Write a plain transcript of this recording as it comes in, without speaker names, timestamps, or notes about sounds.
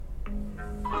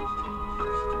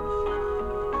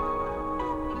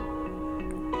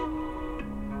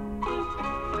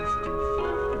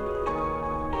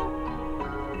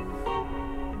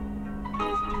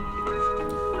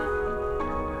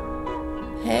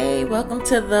Welcome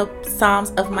to the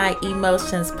Psalms of My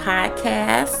Emotions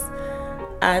podcast.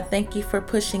 Thank you for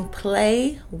pushing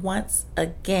play once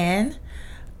again.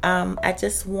 I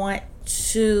just want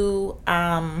to,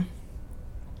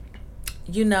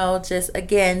 just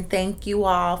again, thank you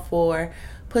all for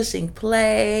pushing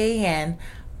play and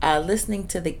listening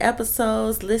to the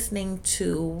episodes, listening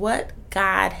to what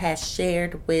God has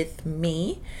shared with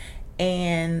me.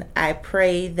 And I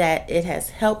pray that it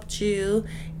has helped you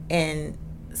in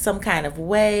some kind of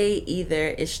way.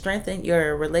 Either it strengthened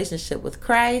your relationship with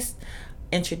Christ,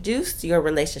 introduced your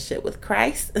relationship with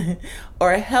Christ,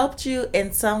 or helped you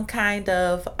in some kind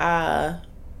of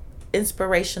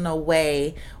inspirational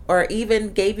way, or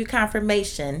even gave you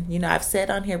confirmation. I've said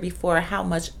on here before how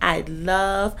much I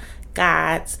love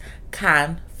God's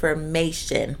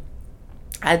confirmation.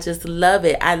 I just love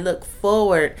it. I look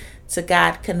forward to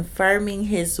God confirming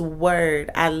His word.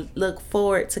 I look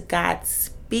forward to God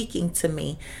speaking to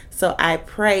me. So I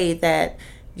pray that,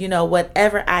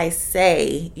 whatever I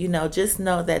say, just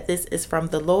know that this is from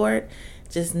the Lord.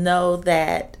 Just know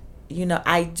that,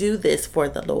 I do this for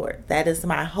the Lord. That is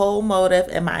my whole motive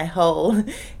and my whole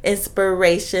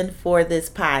inspiration for this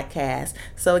podcast.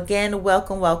 So again,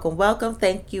 welcome.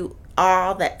 Thank you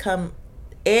all that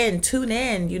tune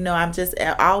in. I'm just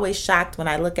always shocked when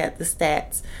I look at the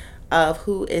stats of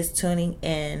who is tuning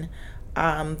in,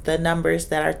 the numbers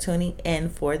that are tuning in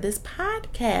for this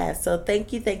podcast. So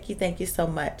thank you so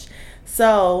much.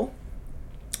 So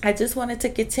I just wanted to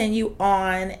continue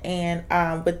on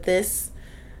and with this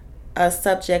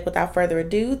subject without further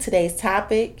ado. Today's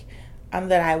topic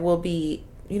that I will be,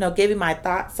 giving my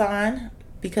thoughts on,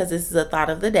 because this is a thought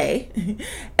of the day.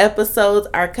 Episodes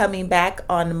are coming back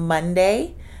on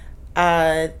Monday.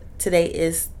 Today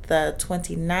is the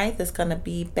 29th. It's going to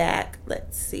be back.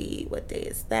 Let's see, what day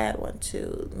is that?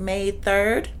 May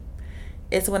 3rd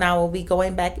is when I will be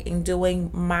going back and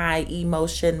doing my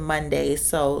Emotion Monday.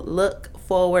 So look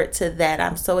forward to that.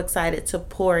 I'm so excited to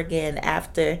pour again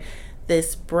after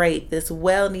this break, this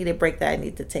well-needed break that I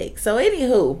need to take. So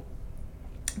anywho,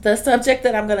 the subject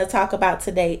that I'm going to talk about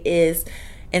today is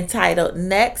entitled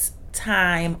Next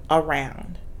Time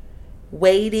Around,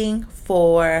 Waiting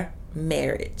for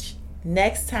Marriage.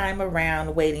 Next time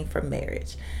around, waiting for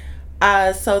marriage.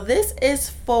 So this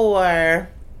is for,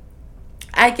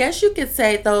 I guess you could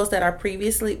say, those that are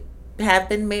previously have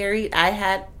been married. I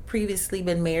had previously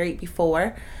been married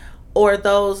before, or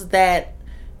those that,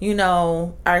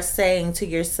 are saying to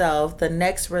yourself, the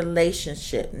next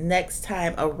relationship, next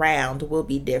time around will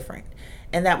be different.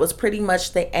 And that was pretty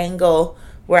much the angle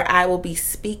where I will be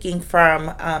speaking from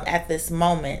at this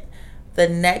moment. The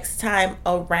next time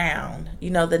around,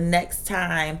 the next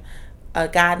time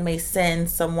God may send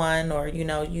someone, or, you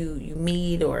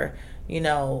meet, or,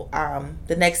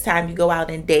 the next time you go out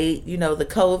and date, the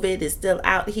COVID is still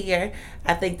out here.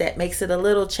 I think that makes it a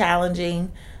little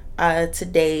challenging to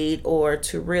date, or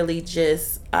to really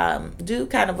just do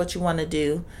kind of what you want to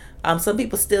do. Some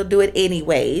people still do it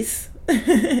anyways.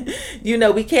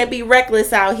 We can't be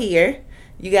reckless out here.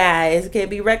 You guys can't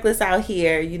be reckless out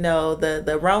here.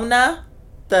 The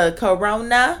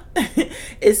corona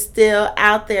is still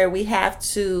out there. We have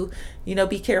to,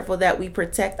 be careful that we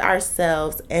protect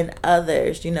ourselves and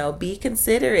others. Be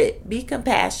considerate, be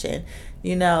compassionate.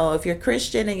 If you're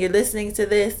Christian and you're listening to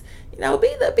this, be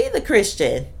the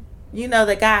Christian,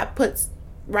 that God puts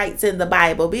rights in the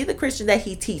Bible. Be the Christian that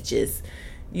He teaches.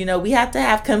 We have to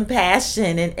have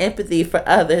compassion and empathy for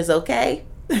others. Okay.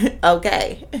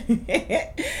 Okay.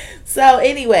 So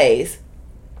anyways,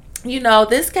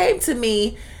 this came to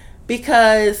me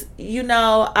because,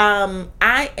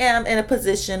 I am in a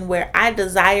position where I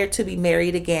desire to be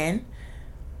married again.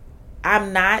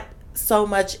 I'm not so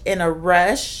much in a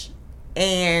rush,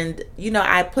 and,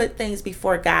 I put things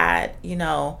before God,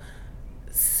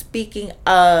 speaking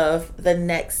of the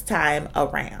next time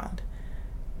around.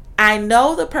 I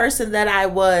know the person that I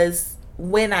was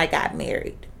when I got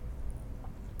married.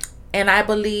 And I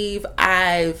believe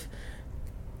I've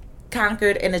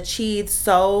conquered and achieved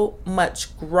so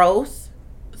much growth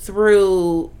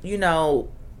through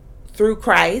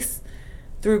Christ,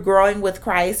 through growing with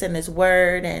Christ and His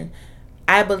word. And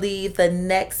I believe the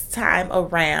next time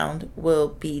around will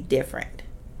be different.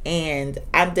 And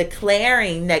I'm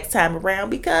declaring next time around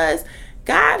because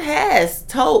God has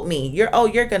told me, you're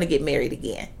going to get married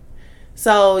again.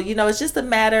 So, it's just a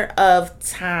matter of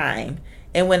time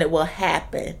and when it will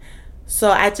happen. So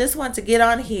I just want to get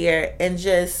on here and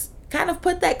just kind of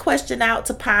put that question out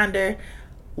to ponder.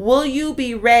 Will you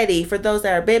be ready, for those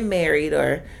that have been married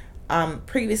or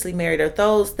previously married, or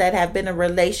those that have been in a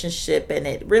relationship and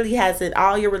it really hasn't,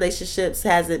 all your relationships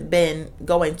hasn't been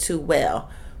going too well?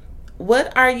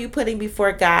 what are you putting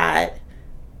before God,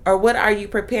 or what are you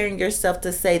preparing yourself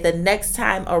to say the next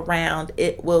time around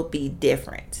it will be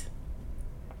different?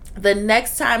 The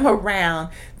next time around,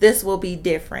 this will be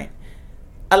different.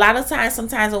 A lot of times,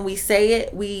 sometimes when we say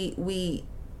it, we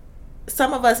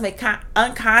some of us may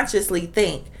unconsciously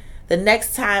think the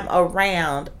next time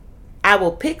around I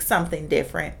will pick something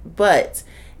different. But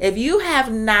if you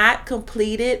have not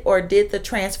completed or did the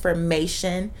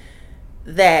transformation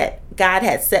that God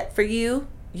had set for you,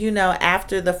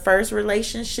 after the first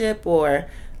relationship or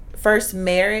first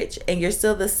marriage, and you're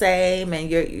still the same, and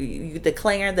you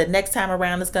declaring the next time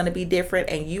around is going to be different,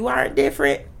 and you aren't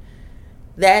different,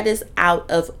 that is out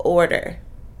of order.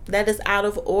 That is out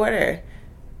of order.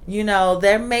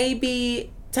 There may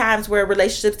be times where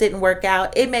relationships didn't work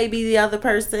out. It may be the other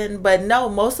person, but no,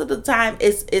 most of the time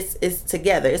it's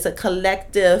together. It's a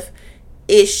collective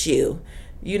issue.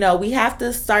 We have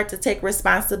to start to take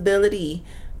responsibility,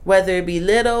 whether it be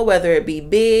little, whether it be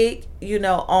big,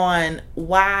 on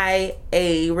why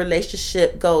a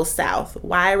relationship goes south,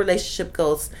 why a relationship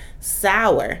goes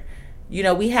sour.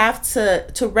 We have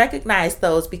to recognize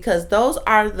those, because those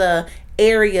are the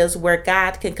areas where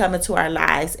God can come into our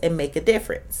lives and make a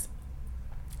difference.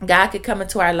 God can come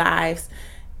into our lives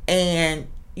and,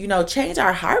 change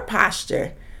our heart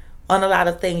posture on a lot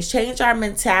of things, change our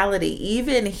mentality,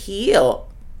 even heal.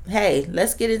 Hey,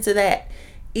 let's get into that.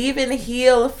 Even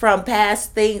heal from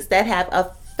past things that have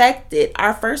affected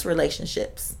our first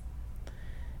relationships.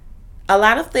 A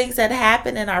lot of things that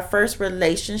happened in our first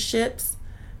relationships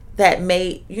that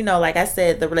made, like I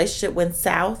said, the relationship went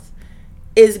south,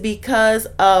 is because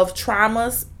of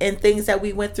traumas and things that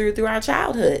we went through our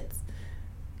childhoods.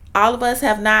 All of us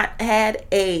have not had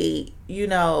a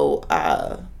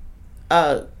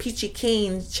peachy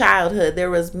keen childhood. There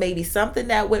was maybe something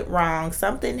that went wrong,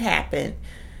 something happened,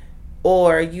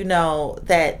 or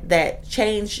that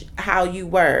changed how you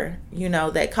were,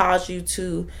 that caused you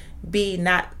to be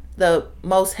not the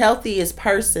most healthiest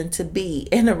person to be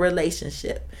in a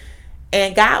relationship.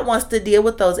 And God wants to deal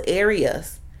with those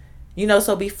areas.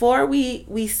 So before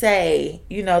we say,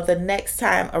 the next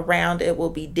time around it will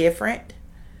be different,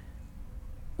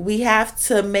 we have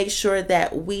to make sure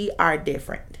that we are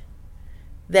different.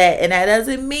 And that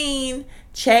doesn't mean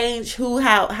change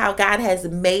how God has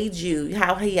made you,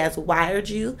 how he has wired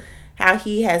you, how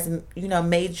he has,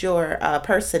 made your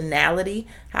personality,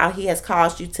 how he has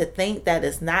caused you to think. That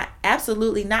is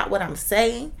absolutely not what I'm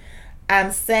saying.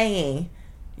 I'm saying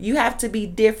you have to be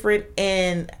different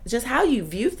in just how you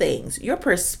view things, your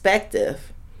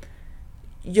perspective.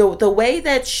 The way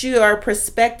that your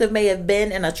perspective may have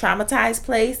been in a traumatized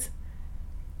place,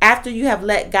 after you have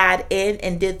let God in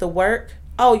and did the work,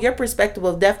 your perspective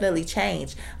will definitely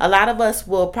change. A lot of us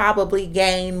will probably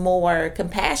gain more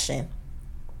compassion.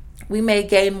 We may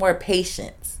gain more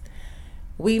patience.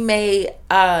 We may,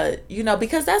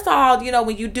 because that's all,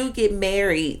 when you do get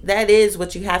married, that is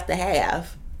what you have to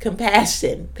have.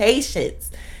 Compassion, patience.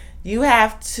 You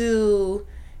have to,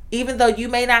 even though you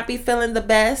may not be feeling the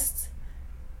best,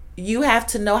 you have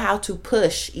to know how to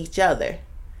push each other.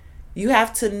 You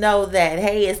have to know that,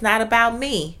 hey, it's not about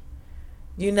me.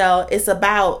 It's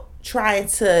about trying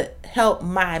to help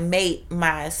my mate,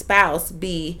 my spouse,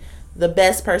 be the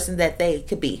best person that they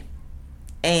could be.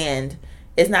 And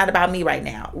it's not about me right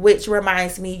now, which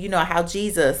reminds me, how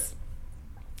Jesus,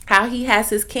 how he has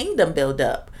his kingdom built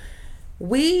up.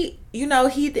 He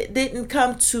didn't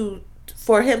come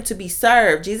for him to be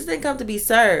served. Jesus didn't come to be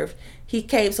served. He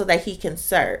came so that he can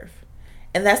serve.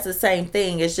 And that's the same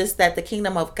thing. It's just that the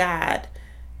kingdom of God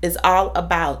is all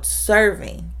about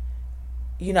serving.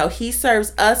 He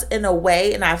serves us in a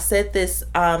way, and I've said this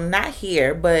not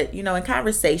here, but in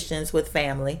conversations with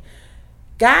family.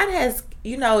 God has,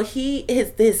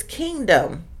 his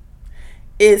kingdom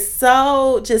is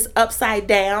so just upside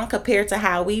down compared to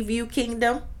how we view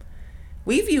kingdom.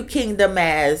 We view kingdom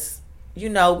as,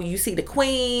 you see the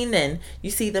queen and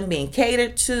you see them being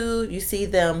catered to. You see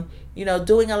them,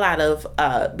 doing a lot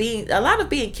of being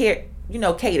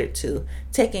catered to,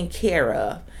 taken care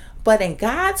of. But in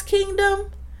God's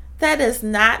kingdom, that is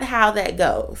not how that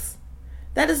goes.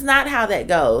 That is not how that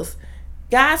goes.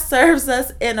 God serves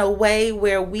us in a way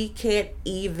where we can't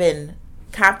even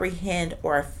comprehend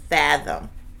or fathom.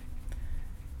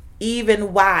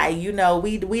 Even why,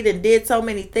 we done did so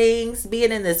many things,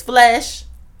 being in this flesh,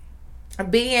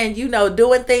 being,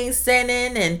 doing things,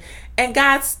 sinning, and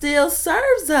God still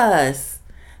serves us.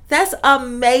 That's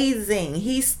amazing.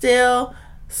 He still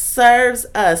serves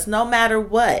us no matter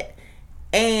what.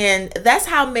 And that's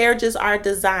how marriages are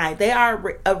designed. They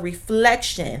are a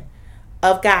reflection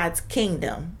of God's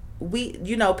kingdom.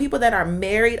 people that are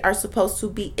married are supposed to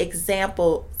be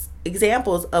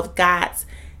examples of God's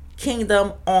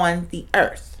kingdom on the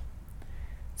earth.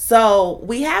 So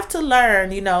we have to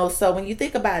learn, so when you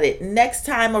think about it, next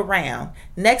time around,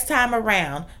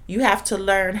 you have to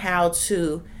learn how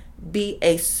to be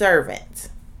a servant.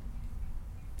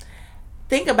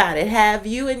 Think about it. Have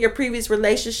you, in your previous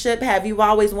relationship, have you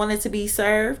always wanted to be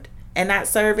served and not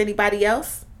serve anybody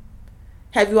else?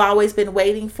 Have you always been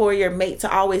waiting for your mate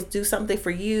to always do something for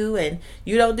you and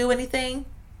you don't do anything?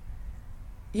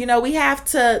 We have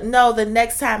to know the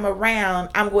next time around,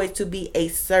 I'm going to be a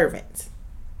servant.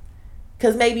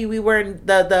 Because maybe we weren't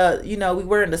we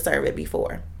weren't the servant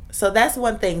before. So that's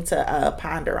one thing to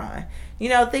ponder on.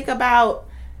 Think about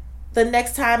the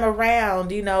next time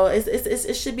around.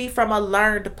 It should be from a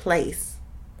learned place,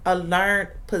 a learned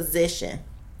position.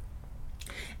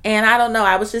 And I don't know.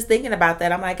 I was just thinking about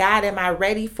that. I'm like, God, am I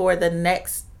ready for the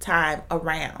next time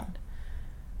around?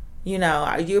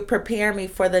 Are you preparing me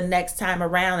for the next time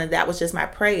around? And that was just my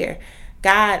prayer.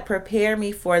 God, prepare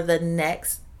me for the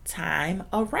next time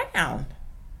around.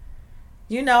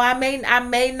 I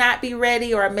may not be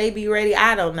ready, or I may be ready.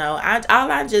 I don't know.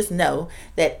 I just know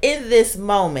that in this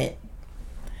moment,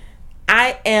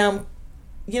 I am,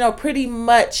 pretty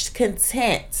much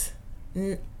content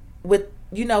with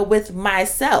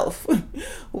myself,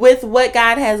 with what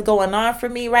God has going on for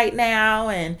me right now,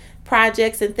 and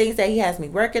projects and things that He has me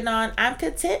working on. I'm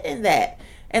content in that.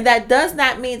 And that does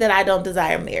not mean that I don't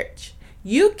desire marriage.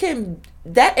 And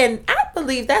I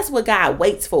believe that's what God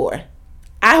waits for.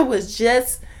 I was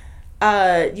just,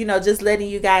 just letting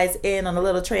you guys in on a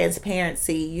little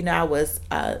transparency. I was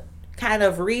kind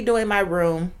of redoing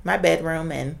my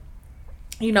bedroom, and,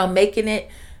 making it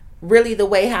really the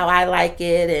way how I like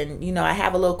it. And, I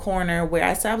have a little corner where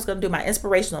I said I was going to do my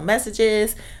inspirational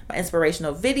messages, my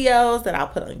inspirational videos that I'll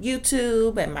put on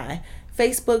YouTube and my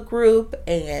Facebook group.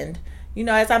 And,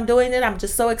 as I'm doing it, I'm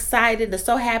just so excited and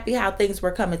so happy how things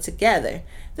were coming together.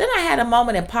 Then I had a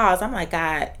moment and pause. I'm like,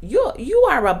 God, you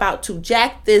are about to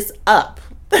jack this up.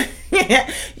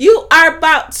 You are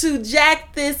about to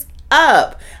jack this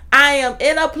up. I am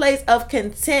in a place of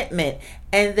contentment.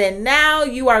 And then now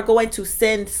you are going to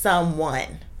send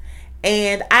someone.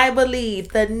 And I believe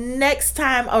the next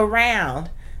time around,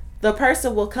 the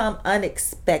person will come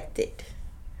unexpected.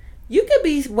 You could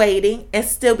be waiting and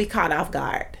still be caught off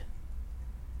guard.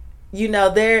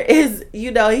 There is,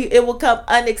 it will come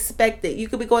unexpected. You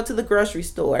could be going to the grocery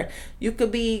store. You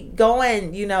could be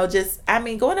going,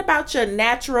 going about your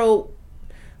natural,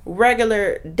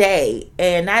 regular day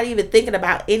and not even thinking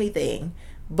about anything.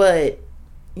 But,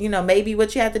 maybe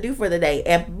what you have to do for the day.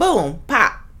 And boom,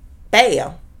 pop,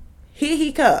 bam, here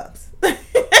he comes.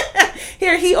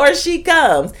 Here he or she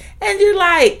comes. And you're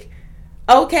like,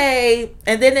 okay.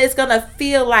 And then it's gonna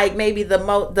feel like maybe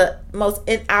the most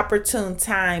inopportune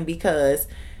time, because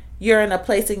you're in a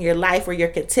place in your life where you're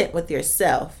content with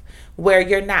yourself, where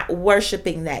you're not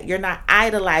worshiping that, you're not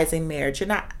idolizing marriage, you're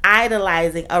not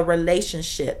idolizing a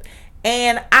relationship.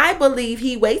 And I believe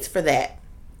He waits for that.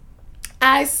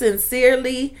 I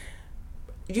sincerely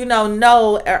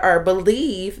know or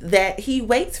believe that He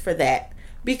waits for that,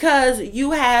 because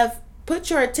you have put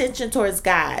your attention towards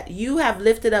God. You have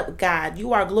lifted up God.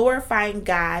 You are glorifying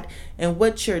God in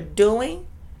what you're doing.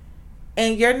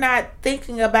 And you're not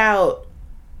thinking about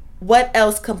what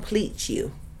else completes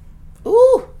you.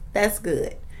 Ooh, that's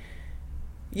good.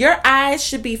 Your eyes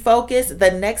should be focused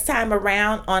the next time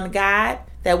around on God,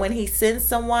 that when He sends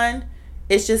someone,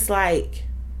 it's just like,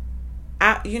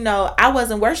 I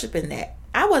wasn't worshiping that.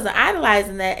 I wasn't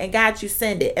idolizing that, and God, you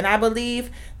send it. And I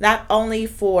believe not only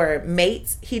for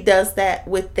mates, He does that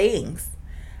with things.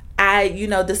 I,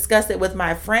 discussed it with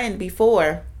my friend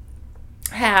before,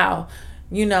 how,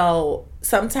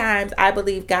 sometimes I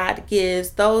believe God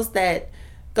gives those that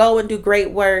go and do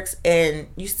great works, and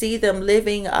you see them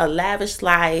living a lavish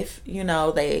life.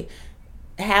 They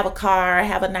have a car,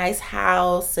 have a nice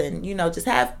house, and, just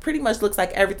have pretty much looks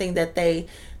like everything that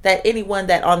anyone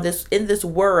that in this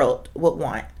world would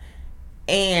want.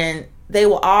 And they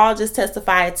will all just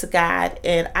testify to God.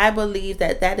 And I believe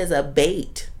that is a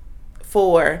bait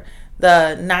for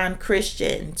the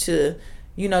non-Christian to,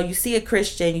 you see a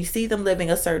Christian, you see them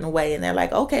living a certain way, and they're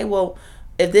like, okay, well,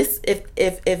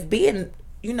 if being,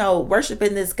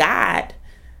 worshiping this God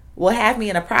will have me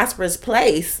in a prosperous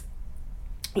place,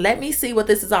 let me see what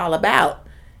this is all about.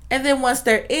 And then once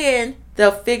they're in,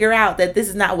 they'll figure out that this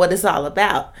is not what it's all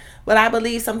about. But I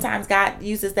believe sometimes God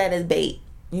uses that as bait,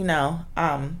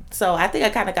 So I think I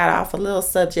kind of got off a little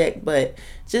subject, but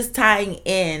just tying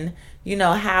in,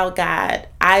 how God,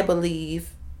 I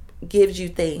believe, gives you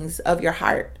things of your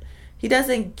heart. He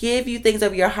doesn't give you things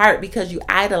of your heart because you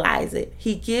idolize it.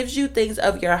 He gives you things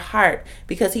of your heart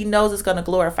because he knows it's going to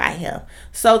glorify him.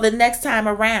 So the next time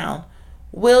around,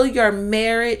 will your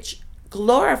marriage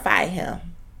glorify him?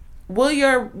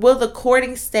 Will the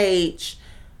courting stage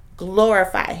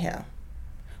glorify him?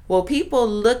 Will people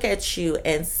look at you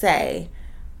and say,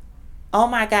 "Oh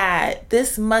my God,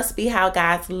 this must be how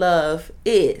God's love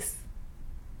is"?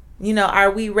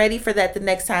 Are we ready for that the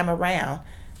next time around?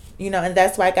 And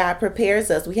that's why God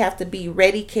prepares us. We have to be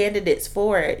ready candidates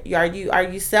for it. Are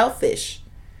you selfish?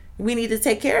 We need to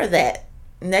take care of that.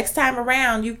 Next time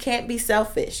around, you can't be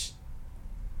selfish.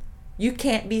 You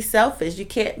can't be selfish. You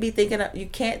can't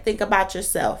think about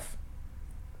yourself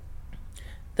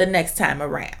the next time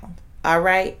around. All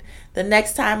right? The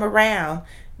next time around,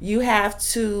 you have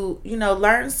to,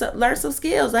 learn some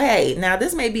skills. Hey, now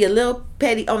this may be a little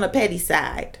petty on the petty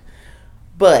side,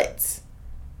 but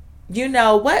you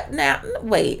know what? Now,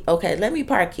 wait. Okay, let me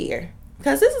park here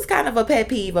because this is kind of a pet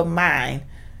peeve of mine.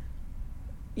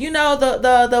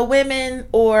 The women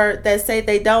or that say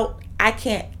I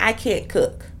can't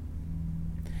cook.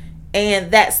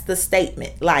 And that's the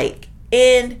statement. Like,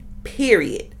 end,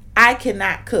 period. I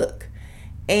cannot cook.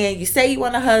 And you say you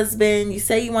want a husband, you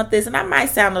say you want this, and I might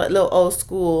sound a little old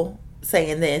school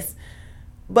saying this,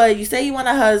 but you say you want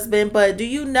a husband, but do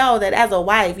you know that as a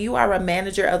wife, you are a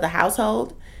manager of the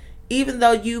household? Even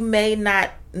though you may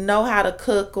not know how to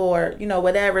cook or,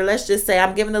 whatever, let's just say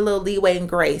I'm giving a little leeway and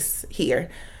grace here.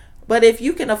 But if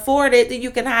you can afford it, then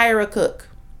you can hire a cook.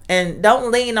 And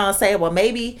don't lean on say, well,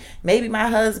 maybe my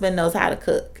husband knows how to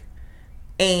cook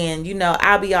and,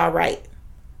 I'll be all right.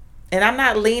 And I'm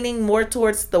not leaning more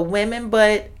towards the women,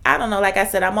 but I don't know. Like I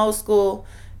said, I'm old school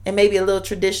and maybe a little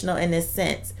traditional in this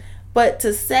sense. But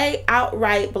to say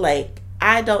outright blank,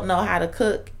 I don't know how to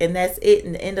cook, and that's it,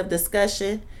 and the end of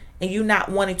discussion, and you not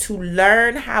wanting to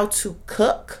learn how to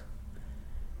cook,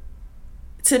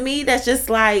 to me, that's just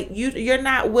like you're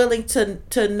not willing to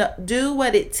do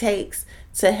what it takes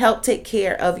to help take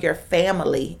care of your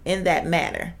family in that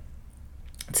manner.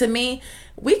 To me,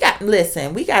 we got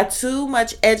too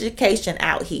much education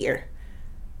out here.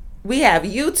 We have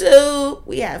YouTube,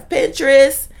 we have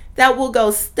Pinterest that will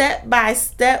go step by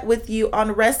step with you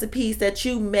on recipes that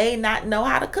you may not know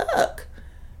how to cook.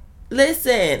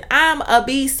 Listen, I'm a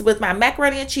beast with my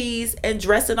macaroni and cheese and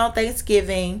dressing on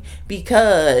Thanksgiving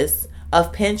because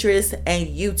of Pinterest and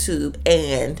YouTube.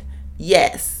 And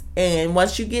yes, and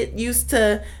once you get used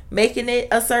to making it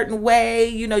a certain way,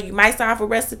 you might start off a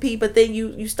recipe, but then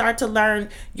you start to learn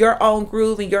your own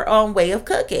groove and your own way of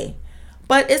cooking.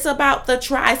 But it's about the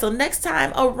try. So next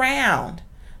time around,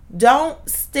 don't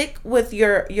stick with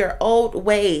your old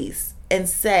ways and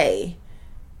say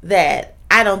that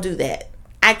I don't do that.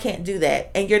 I can't do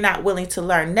that. And you're not willing to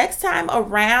learn. Next time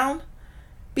around,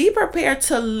 be prepared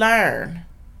to learn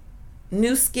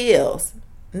new skills.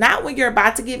 Not when you're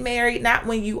about to get married, not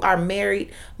when you are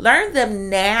married. Learn them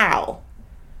now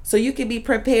so you can be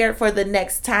prepared for the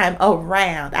next time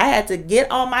around. I had to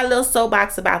get on my little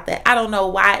soapbox about that. I don't know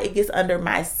why it gets under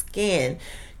my skin.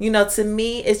 To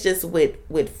me, it's just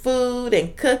with food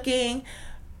and cooking.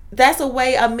 That's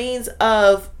a means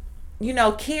of,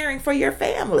 caring for your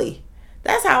family.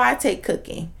 That's how I take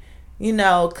cooking.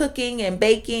 Cooking and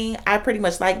baking. I pretty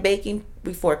much like baking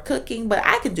before cooking, but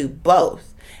I can do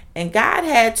both. And God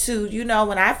had to,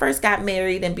 when I first got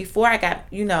married and before I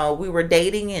got, we were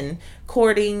dating and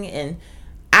courting, and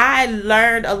I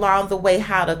learned along the way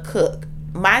how to cook.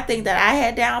 My thing that I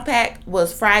had down packed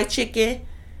was fried chicken,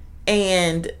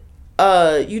 and,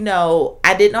 I didn't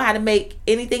know how to make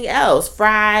anything else.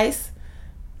 Fries.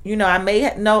 I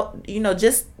may know,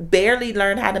 just barely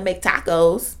learned how to make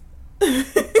tacos.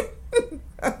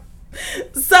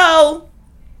 So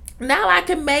now I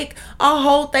can make a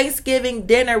whole Thanksgiving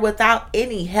dinner without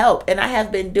any help. And I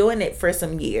have been doing it for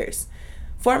some years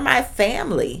for my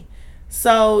family.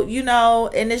 So,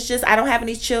 and it's just, I don't have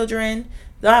any children.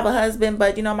 Don't have a husband,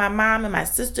 but, my mom and my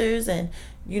sisters and,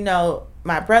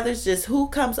 my brothers, just who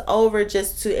comes over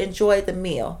just to enjoy the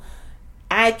meal.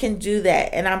 I can do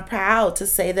that. And I'm proud to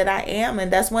say that I am.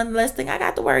 And that's one less thing I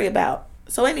got to worry about.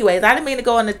 So anyways, I didn't mean to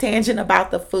go on a tangent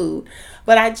about the food,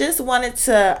 but I just wanted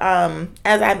to,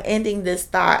 as I'm ending this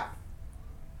thought,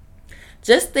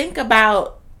 just think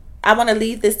about, I want to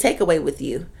leave this takeaway with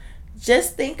you.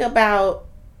 Just think about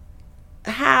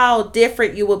how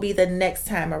different you will be the next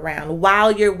time around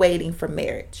while you're waiting for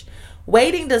marriage.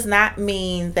 Waiting does not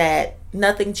mean that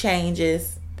nothing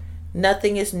changes,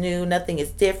 nothing is new, nothing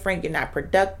is different, you're not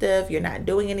productive, you're not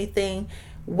doing anything.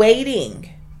 Waiting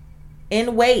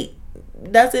and wait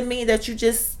doesn't mean that you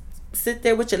just sit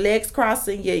there with your legs crossed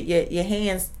and your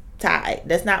hands tide.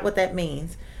 That's not what that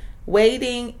means.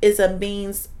 Waiting is a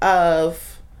means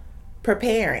of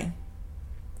preparing.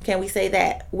 Can we say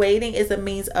that? Waiting is a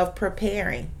means of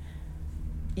preparing.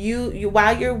 You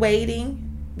while you're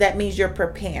waiting, that means you're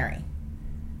preparing.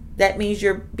 That means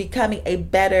you're becoming a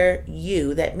better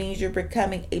you. That means you're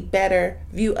becoming a better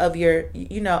view of your,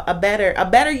 a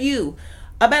better you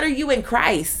in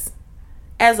Christ.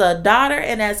 As a daughter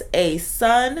and as a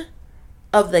son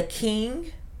of the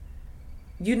King,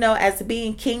 as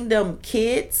being kingdom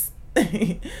kids,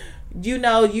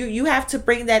 you have to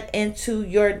bring that into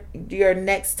your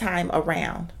next time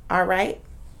around. All right.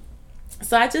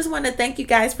 So I just want to thank you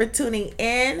guys for tuning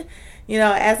in.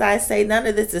 As I say, none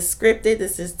of this is scripted.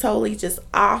 This is totally just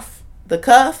off the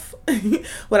cuff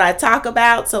what I talk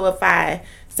about. So if I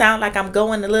sound like I'm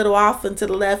going a little off and to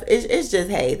the left, it's just,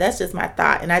 hey, that's just my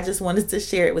thought. And I just wanted to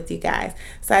share it with you guys.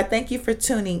 So I thank you for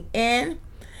tuning in.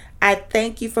 I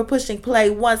thank you for pushing play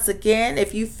once again.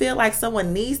 If you feel like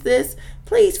someone needs this,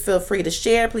 please feel free to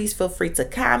share. Please feel free to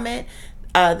comment.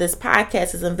 This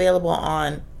podcast is available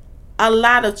on a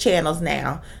lot of channels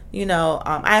now.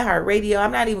 iHeartRadio.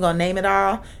 I'm not even going to name it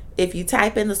all. If you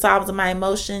type in the Psalms of My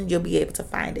Emotion, you'll be able to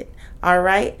find it. All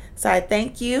right. So I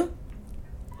thank you.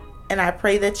 And I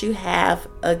pray that you have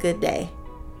a good day.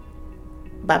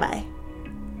 Bye-bye.